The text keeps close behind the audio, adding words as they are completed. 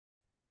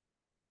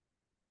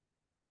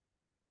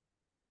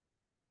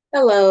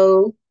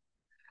Hello,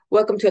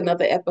 welcome to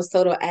another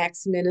episode of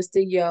Ask Minister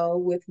Yo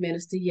with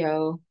Minister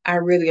Yo. I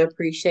really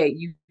appreciate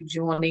you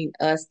joining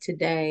us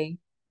today.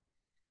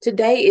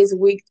 Today is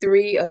week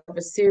 3 of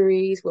a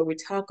series where we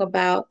talk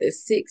about the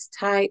 6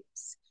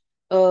 types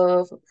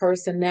of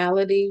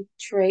personality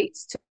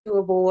traits to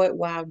avoid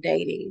while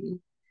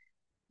dating.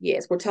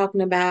 Yes, we're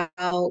talking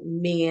about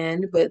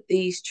men, but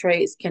these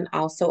traits can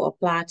also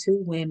apply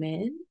to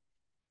women.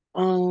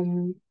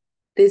 Um,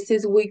 this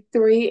is week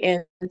 3,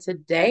 and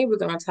today we're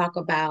going to talk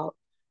about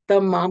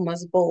the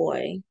mama's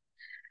boy.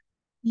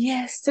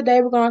 Yes,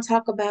 today we're going to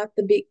talk about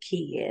the big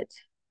kid.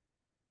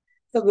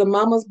 So the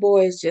mama's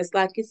boy is just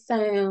like it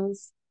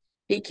sounds.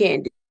 He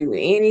can't do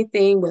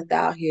anything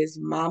without his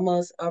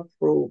mama's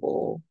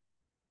approval.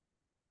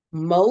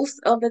 Most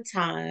of the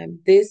time,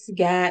 this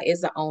guy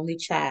is the only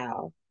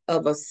child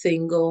of a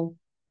single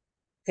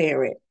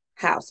parent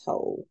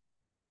household.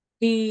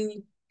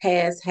 He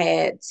has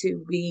had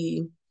to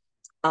be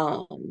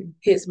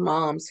his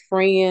mom's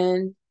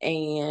friend,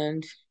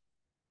 and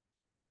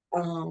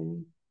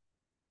um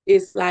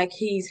it's like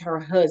he's her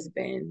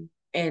husband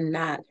and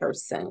not her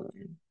son.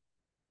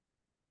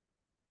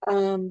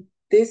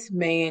 This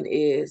man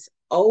is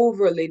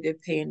overly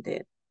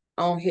dependent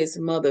on his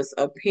mother's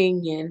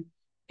opinion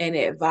and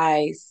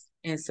advice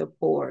and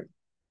support.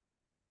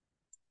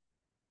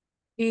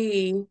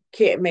 He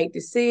can't make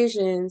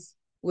decisions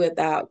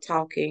without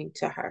talking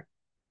to her.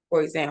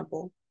 For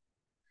example,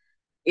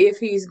 if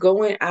he's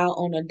going out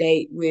on a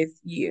date with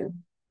you,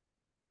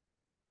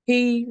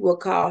 he will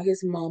call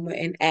his mama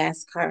and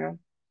ask her,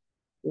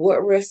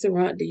 what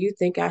restaurant do you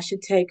think I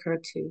should take her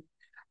to?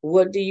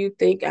 What do you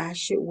think I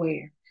should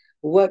wear?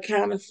 What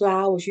kind of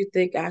flowers you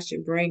think I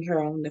should bring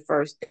her on the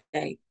first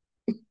date?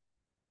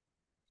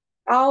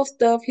 All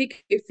stuff he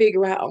could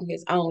figure out on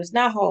his own. It's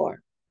not hard.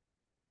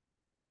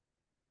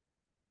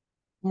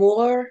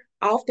 More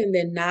often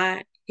than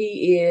not,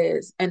 he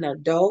is an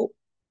adult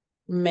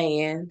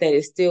man that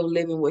is still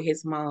living with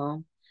his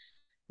mom,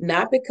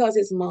 not because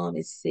his mom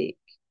is sick,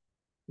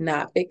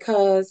 not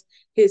because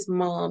his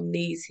mom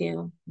needs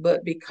him,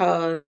 but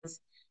because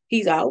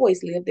he's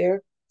always lived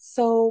there.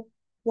 So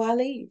why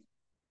leave?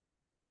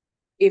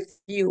 If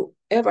you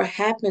ever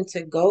happen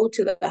to go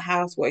to the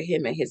house where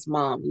him and his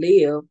mom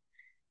live,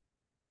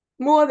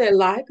 more than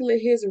likely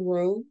his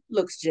room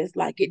looks just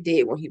like it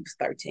did when he was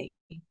 13.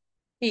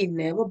 He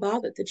never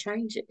bothered to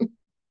change it.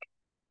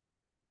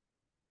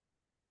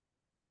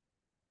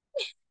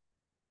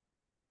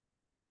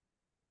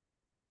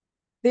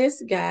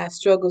 This guy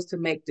struggles to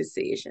make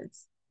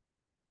decisions,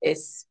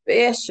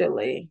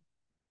 especially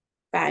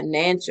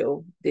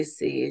financial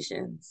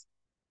decisions,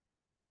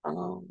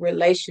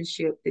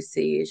 relationship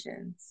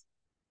decisions.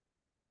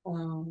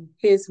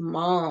 His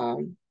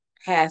mom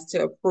has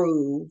to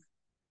approve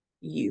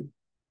you.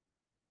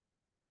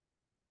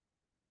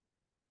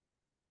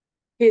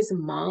 His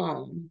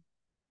mom,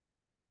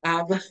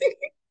 I've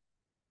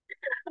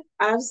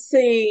I've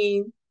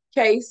seen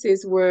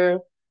cases where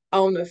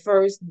on the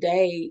first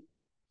date,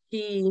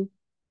 he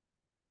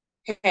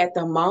had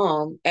the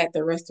mom at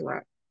the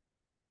restaurant.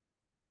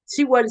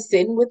 She wasn't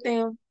sitting with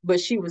them, but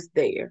she was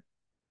there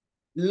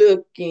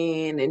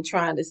looking and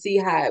trying to see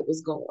how it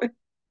was going.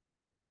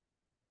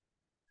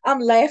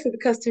 I'm laughing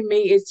because to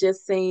me, it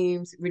just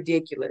seems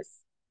ridiculous.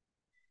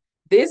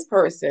 This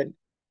person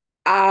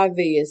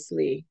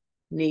obviously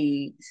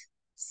needs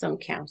some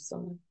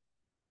counseling.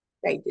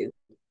 They do.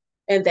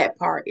 And that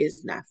part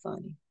is not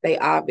funny. They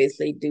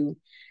obviously do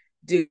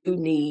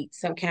need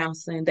some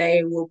counseling.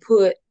 They will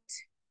put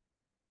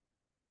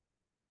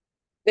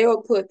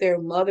their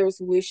mother's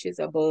wishes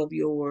above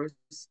yours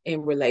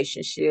in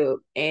relationship.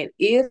 And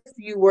if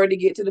you were to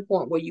get to the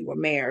point where you were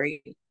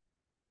married,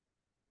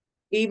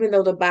 even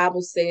though the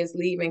Bible says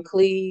leave and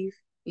cleave,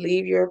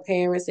 leave your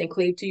parents and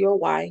cleave to your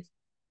wife,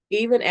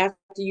 even after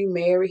you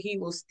marry, he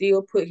will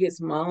still put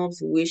his mom's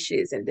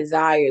wishes and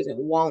desires and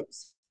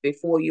wants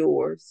before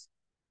yours.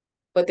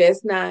 But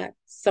that's not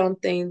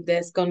something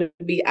that's going to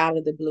be out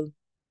of the blue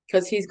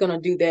because he's going to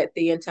do that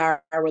the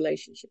entire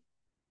relationship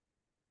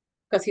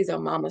because he's a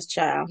mama's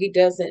child. He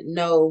doesn't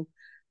know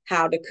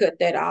how to cut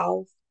that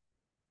off.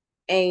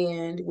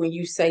 And when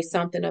you say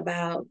something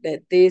about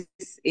that this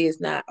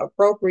is not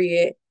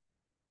appropriate,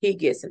 he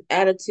gets an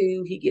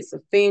attitude, he gets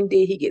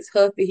offended, he gets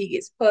huffy, he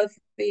gets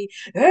puffy. Okay.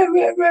 So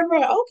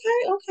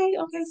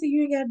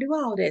you ain't gotta do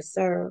all that,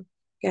 sir.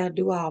 Gotta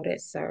do all that,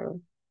 sir.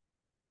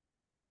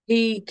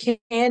 He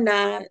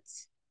cannot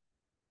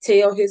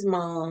tell his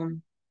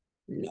mom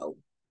no.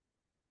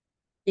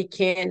 He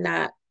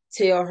cannot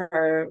tell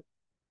her,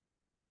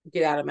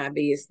 get out of my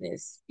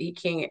business. He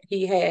can't,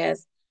 he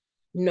has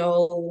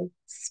no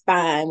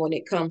spine when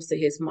it comes to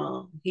his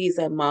mom. He's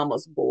a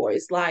mama's boy.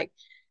 It's like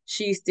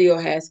she still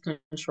has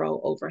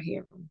control over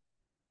him.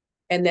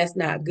 And that's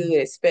not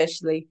good,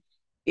 especially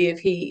if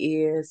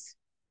he is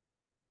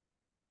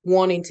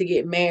wanting to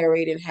get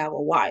married and have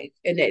a wife.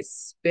 And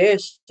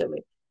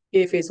especially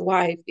if his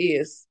wife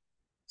is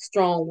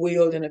strong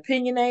willed and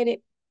opinionated,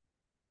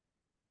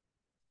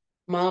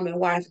 mom and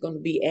wife are going to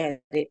be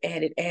at it.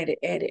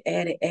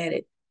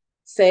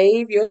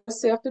 Save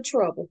yourself the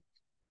trouble.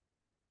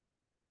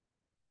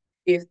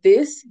 If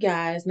this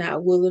guy is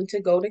not willing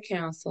to go to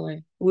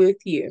counseling with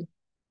you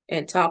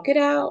and talk it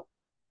out,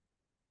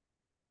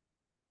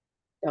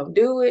 don't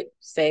do it.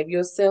 Save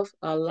yourself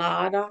a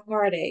lot of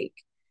heartache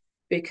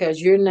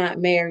because you're not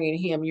marrying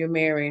him, you're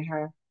marrying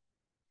her.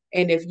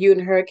 And if you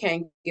and her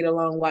can't get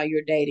along while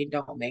you're dating,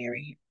 don't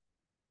marry him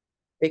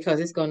because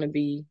it's going to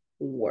be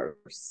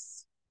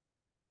worse.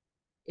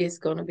 It's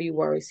going to be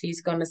worse.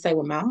 He's going to say,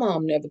 well, my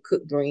mom never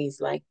cooked greens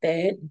like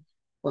that.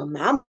 Well,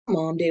 my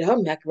mom did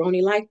her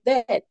macaroni like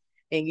that.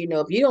 And,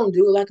 if you don't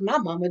do it like my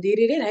mama did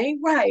it, it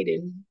ain't right.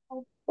 And,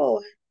 oh,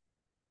 boy,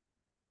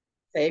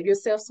 save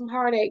yourself some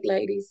heartache,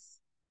 ladies.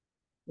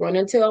 Run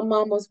until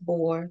mama's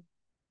boy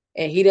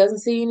and he doesn't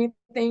see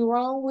anything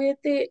wrong with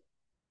it.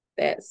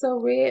 That's a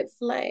red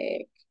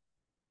flag.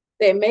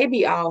 That may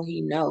be all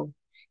he know.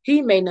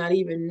 He may not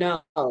even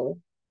know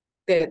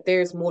that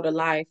there's more to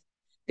life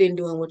than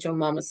doing what your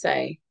mama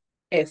say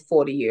at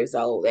 40 years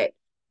old, at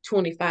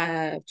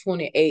 25,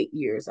 28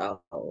 years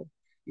old.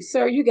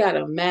 Sir, you got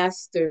a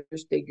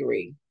master's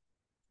degree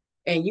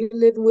and you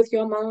living with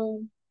your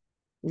mom,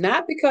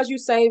 not because you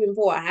saving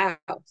for a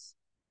house.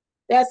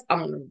 That's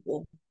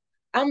honorable.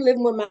 I'm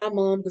living with my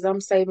mom because I'm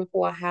saving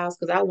for a house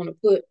because I want to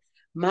put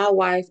my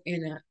wife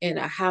in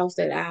a house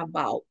that I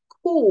bought.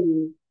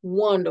 Cool,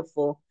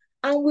 wonderful.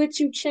 I'm with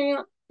you,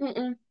 champ.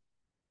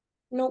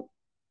 Nope.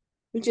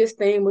 You just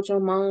staying with your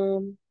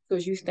mom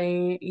because you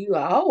stay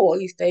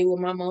with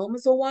my mom,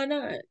 so why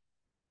not?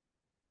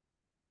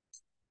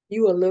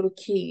 You a little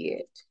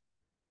kid.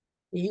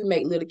 You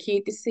make little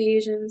kid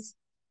decisions.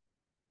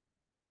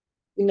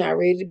 You're not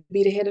ready to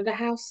be the head of the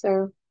house,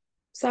 sir.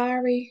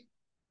 Sorry,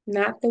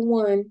 not the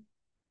one.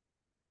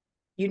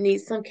 You need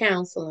some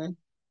counseling.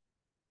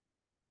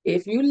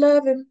 If you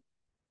love him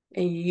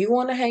and you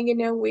want to hang in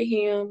there with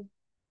him,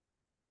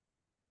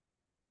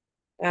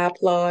 I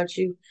applaud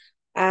you.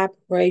 I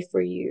pray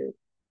for you.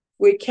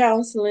 With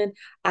counseling,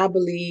 I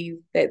believe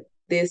that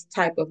this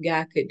type of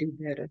guy could do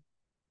better.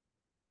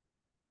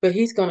 But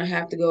he's going to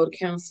have to go to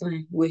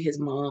counseling with his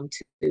mom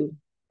too,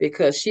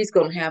 because she's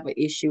going to have an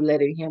issue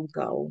letting him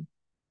go.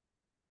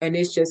 And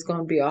it's just going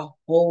to be a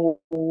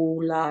whole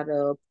lot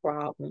of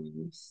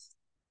problems.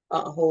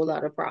 A whole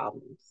lot of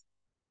problems.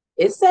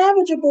 It's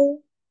salvageable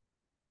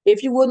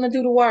if you're willing to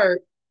do the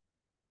work,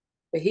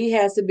 but he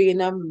has to be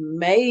an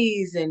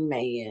amazing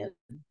man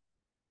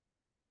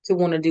to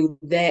want to do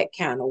that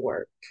kind of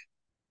work,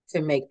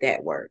 to make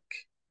that work.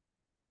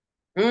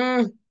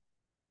 Mm,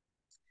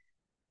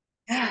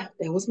 that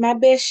was my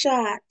best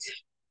shot.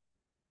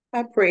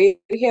 I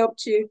pray it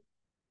helped you.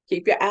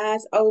 Keep your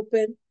eyes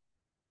open.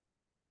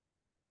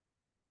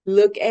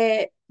 Look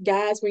at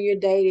guys when you're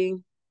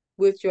dating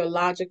with your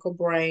logical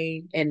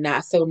brain and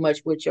not so much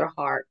with your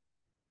heart.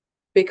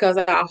 Because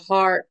our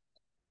heart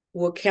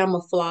will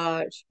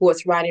camouflage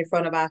what's right in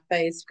front of our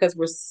face because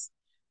we're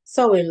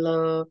so in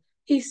love.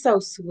 He's so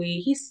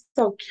sweet. He's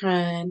so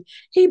kind.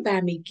 He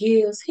buy me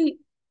gifts. And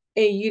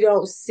you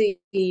don't see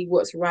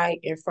what's right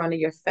in front of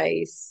your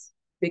face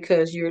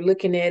because you're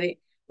looking at it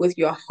with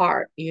your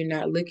heart. You're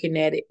not looking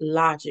at it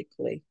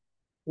logically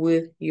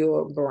with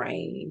your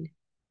brain.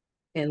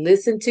 And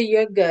listen to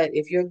your gut.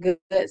 If your gut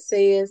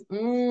says,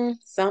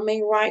 something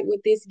ain't right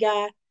with this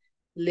guy,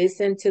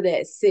 listen to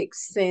that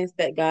sixth sense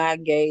that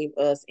God gave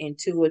us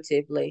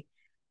intuitively.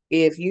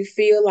 If you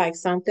feel like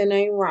something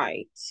ain't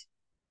right,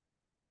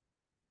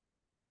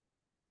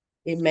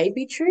 it may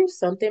be true.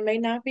 Something may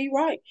not be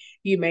right.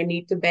 You may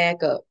need to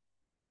back up.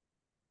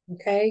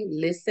 Okay?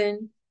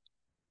 Listen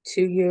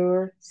to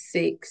your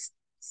sixth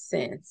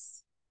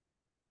sense.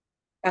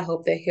 I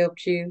hope that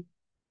helped you.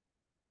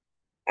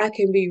 I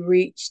can be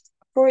reached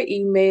for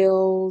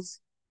emails,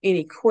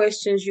 any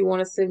questions you want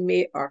to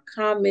submit or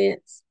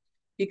comments.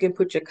 You can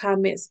put your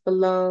comments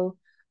below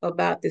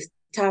about this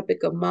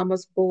topic of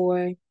Mama's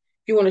Boy. If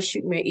you want to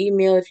shoot me an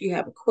email if you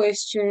have a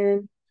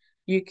question,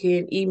 you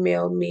can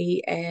email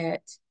me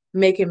at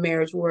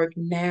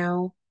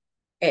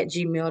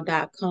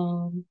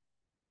makingmarriageworknow@gmail.com.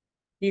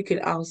 You can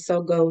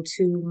also go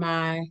to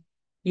my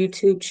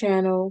YouTube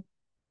channel,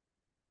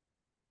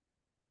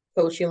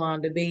 Coach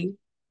Yolanda B,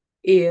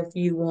 if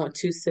you want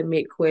to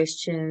submit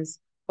questions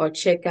or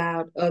check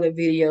out other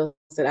videos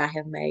that I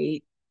have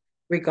made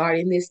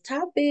regarding this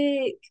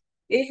topic.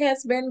 It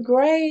has been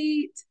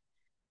great.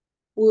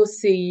 We'll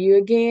see you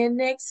again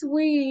next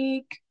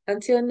week.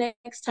 Until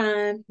next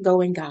time,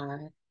 go in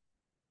God.